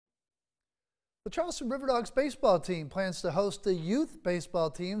The Charleston RiverDogs baseball team plans to host the youth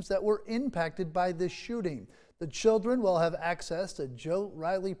baseball teams that were impacted by this shooting. The children will have access to Joe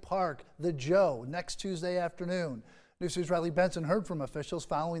Riley Park, the Joe, next Tuesday afternoon. News 2's Riley Benson heard from officials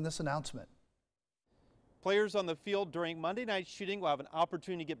following this announcement. Players on the field during Monday night's shooting will have an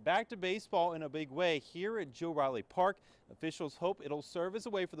opportunity to get back to baseball in a big way here at Joe Riley Park. Officials hope it'll serve as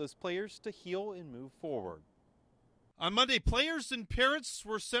a way for those players to heal and move forward. On Monday, players and parents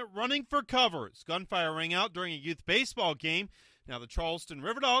were sent running for cover as gunfire rang out during a youth baseball game. Now the Charleston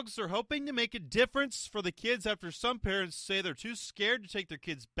RiverDogs are hoping to make a difference for the kids after some parents say they're too scared to take their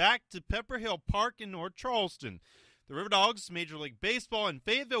kids back to Pepper Hill Park in North Charleston. The RiverDogs, Major League Baseball, and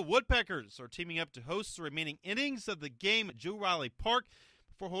Fayetteville Woodpeckers are teaming up to host the remaining innings of the game at Joe Riley Park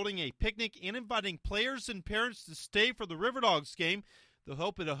before holding a picnic and inviting players and parents to stay for the RiverDogs game. They'll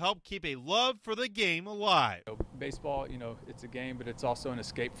hope it'll help keep a love for the game alive. Baseball, it's a game, but it's also an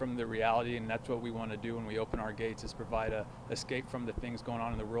escape from the reality, and that's what we want to do when we open our gates, is provide a escape from the things going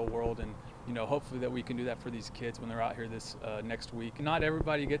on in the real world. And hopefully that we can do that for these kids when they're out here this next week. Not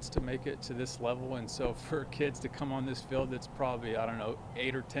everybody gets to make it to this level, and so for kids to come on this field that's probably,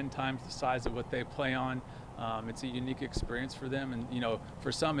 8 or 10 times the size of what they play on, it's a unique experience for them, and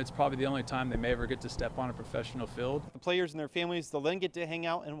for some it's probably the only time they may ever get to step on a professional field. The players and their families, they'll then get to hang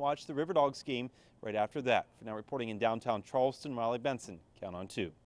out and watch the RiverDogs game right after that. For now, reporting in downtown Charleston, Riley Benson, Count on 2.